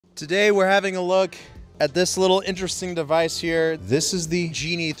Today we're having a look at this little interesting device here. This is the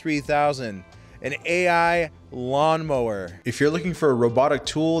Genie3000, an AI lawnmower. If you're looking for a robotic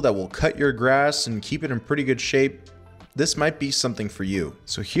tool that will cut your grass and keep it in pretty good shape, this might be something for you.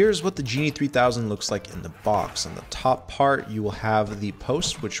 So here's what the Genie3000 looks like in the box. On the top part, you will have the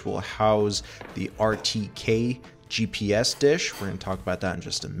post, which will house the RTK GPS dish. We're going to talk about that in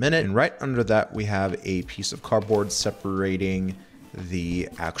just a minute. And right under that, we have a piece of cardboard separating the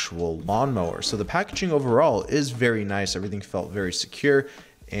actual lawnmower. So the packaging overall is very nice. Everything felt very secure,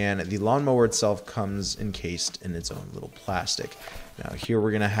 and the lawnmower itself comes encased in its own little plastic. Now here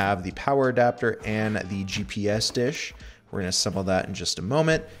we're going to have the power adapter and the GPS dish. We're going to assemble that in just a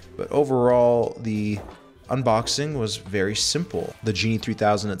moment, but overall the unboxing was very simple. The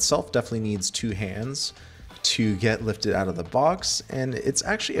Genie3000 itself definitely needs two hands to get lifted out of the box, and it's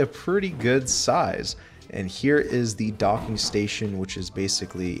actually a pretty good size. And here is the docking station, which is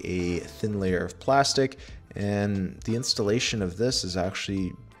basically a thin layer of plastic, and the installation of this is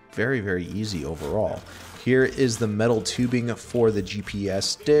actually very easy overall. Here is the metal tubing for the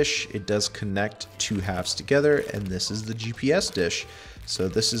GPS dish. It does connect two halves together, and this is the GPS dish. So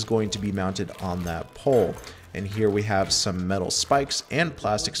this is going to be mounted on that pole. And here we have some metal spikes and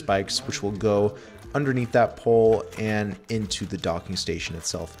plastic spikes, which will go underneath that pole and into the docking station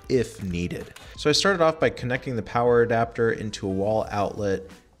itself if needed. So I started off by connecting the power adapter into a wall outlet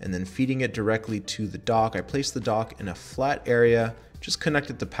and then feeding it directly to the dock. I placed the dock in a flat area, just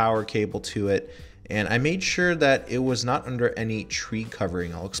connected the power cable to it, and I made sure that it was not under any tree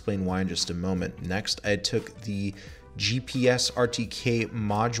covering. I'll explain why in just a moment. Next, I took the GPS RTK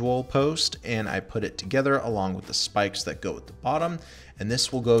module post and I put it together along with the spikes that go at the bottom, and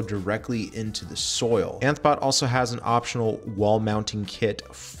this will go directly into the soil. ANTHBOT also has an optional wall mounting kit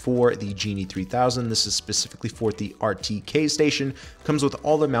for the Genie3000. This is specifically for the RTK station, comes with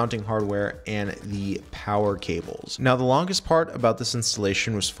all the mounting hardware and the power cables. Now the longest part about this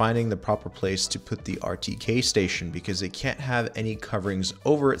installation was finding the proper place to put the RTK station, because it can't have any coverings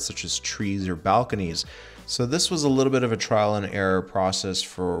over it such as trees or balconies. So this was a little bit of a trial and error process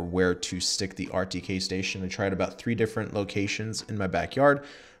for where to stick the RTK station. I tried about 3 different locations in my backyard,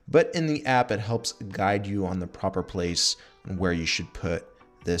 but in the app it helps guide you on the proper place and where you should put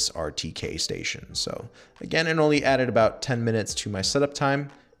this RTK station. So again, it only added about 10 minutes to my setup time,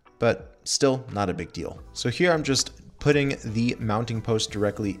 but still not a big deal. So here I'm just putting the mounting post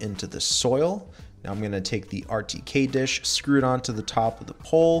directly into the soil. Now I'm going to take the RTK dish, screw it onto the top of the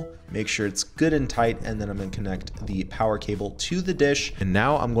pole, make sure it's good and tight, and then I'm going to connect the power cable to the dish. And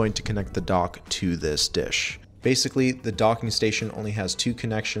now I'm going to connect the dock to this dish. Basically, the docking station only has 2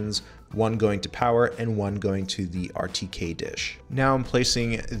 connections, one going to power and one going to the RTK dish. Now I'm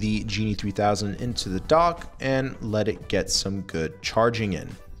placing the Genie3000 into the dock and let it get some good charging in.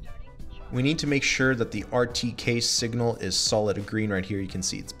 We need to make sure that the RTK signal is solid green. Right here you can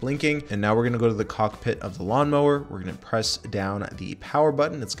see it's blinking. And now we're going to go to the cockpit of the lawnmower. We're going to press down the power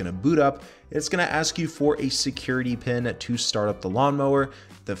button. It's going to boot up. It's going to ask you for a security pin to start up the lawnmower.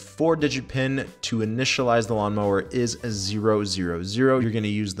 The 4-digit pin to initialize the lawnmower is a 000. You're going to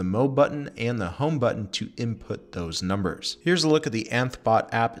use the Mo button and the Home button to input those numbers. Here's a look at the ANTHBOT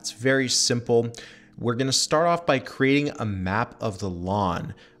app. It's very simple. We're going to start off by creating a map of the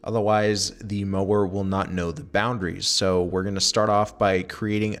lawn. Otherwise, the mower will not know the boundaries. So we're going to start off by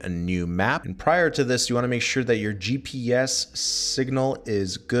creating a new map. And prior to this, you want to make sure that your GPS signal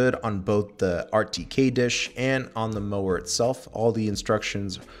is good on both the RTK dish and on the mower itself. All the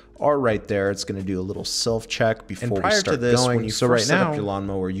instructions are right there. It's going to do a little self check before we start going. When you first set up your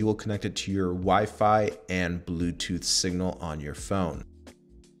lawnmower, you will connect it to your Wi-Fi and Bluetooth signal on your phone.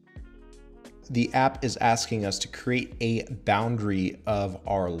 The app is asking us to create a boundary of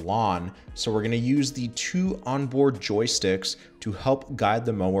our lawn. So we're going to use the 2 onboard joysticks to help guide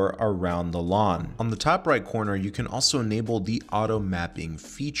the mower around the lawn. On the top right corner, you can also enable the auto mapping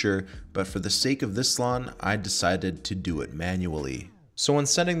feature, but for the sake of this lawn, I decided to do it manually. So when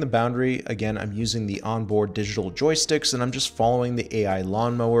setting the boundary, again, I'm using the onboard digital joysticks and I'm just following the AI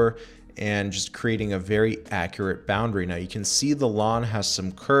lawnmower and just creating a very accurate boundary. Now you can see the lawn has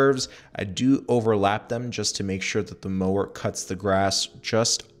some curves. I do overlap them just to make sure that the mower cuts the grass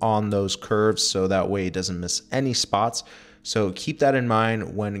just on those curves, so that way it doesn't miss any spots. So keep that in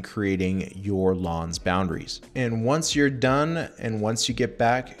mind when creating your lawn's boundaries. And once you're done, and once you get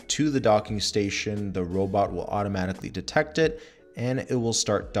back to the docking station, the robot will automatically detect it and it will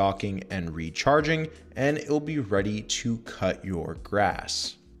start docking and recharging, and it will be ready to cut your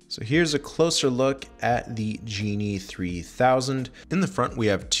grass. So here's a closer look at the Genie3000. In the front, we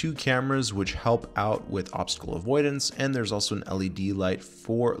have 2 cameras which help out with obstacle avoidance, and there's also an LED light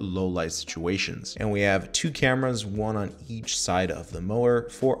for low light situations. And we have 2 cameras, one on each side of the mower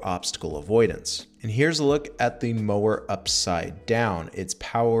for obstacle avoidance. And here's a look at the mower upside down. It's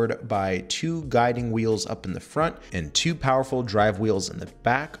powered by 2 guiding wheels up in the front and 2 powerful drive wheels in the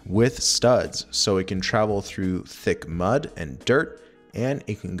back with studs, so it can travel through thick mud and dirt, and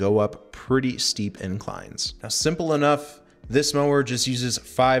it can go up pretty steep inclines. Now, simple enough, this mower just uses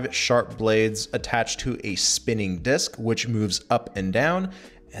 5 sharp blades attached to a spinning disc, which moves up and down,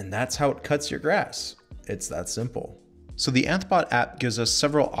 and that's how it cuts your grass. It's that simple. So the ANTHBOT app gives us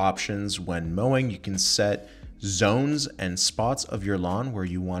several options when mowing. You can set zones and spots of your lawn where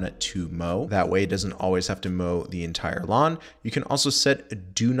you want it to mow. That way it doesn't always have to mow the entire lawn. You can also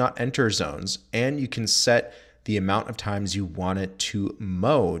set do not enter zones, and you can set the amount of times you want it to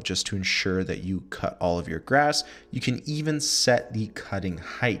mow just to ensure that you cut all of your grass. You can even set the cutting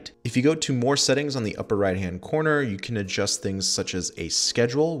height. If you go to more settings on the upper right hand corner, you can adjust things such as a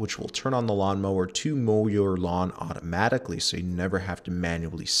schedule, which will turn on the lawnmower to mow your lawn automatically, so you never have to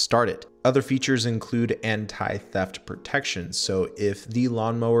manually start it. Other features include anti-theft protection. So if the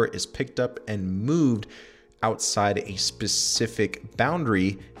lawnmower is picked up and moved outside a specific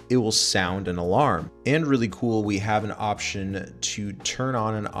boundary, it will sound an alarm. And really cool, we have an option to turn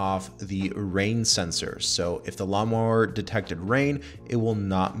on and off the rain sensor. So if the lawnmower detected rain, it will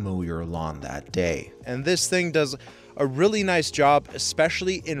not mow your lawn that day. And this thing does a really nice job,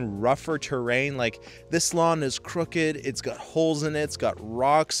 especially in rougher terrain. Like, this lawn is crooked, it's got holes in it, it's got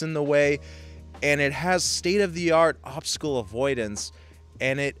rocks in the way, and it has state-of-the-art obstacle avoidance,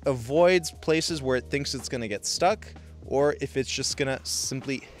 and it avoids places where it thinks it's gonna get stuck, or if it's just gonna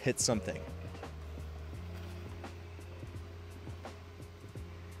simply hit something.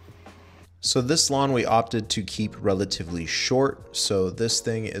 So this lawn we opted to keep relatively short. So this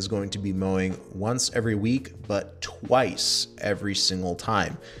thing is going to be mowing once every week, but twice every single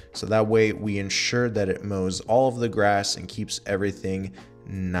time. So that way we ensure that it mows all of the grass and keeps everything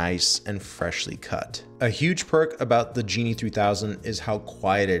nice and freshly cut. A huge perk about the Genie3000 is how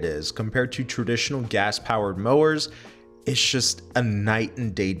quiet it is. Compared to traditional gas-powered mowers, it's just a night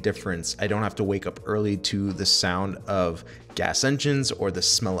and day difference. I don't have to wake up early to the sound of gas engines or the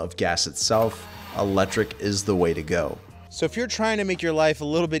smell of gas itself. Electric is the way to go. So if you're trying to make your life a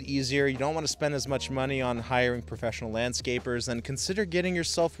little bit easier, you don't want to spend as much money on hiring professional landscapers, then consider getting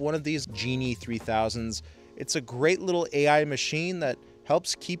yourself one of these Genie3000s. It's a great little AI machine that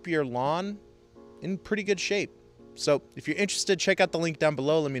helps keep your lawn in pretty good shape. So if you're interested, check out the link down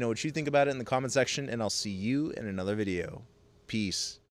below. Let me know what you think about it in the comment section, and I'll see you in another video. Peace.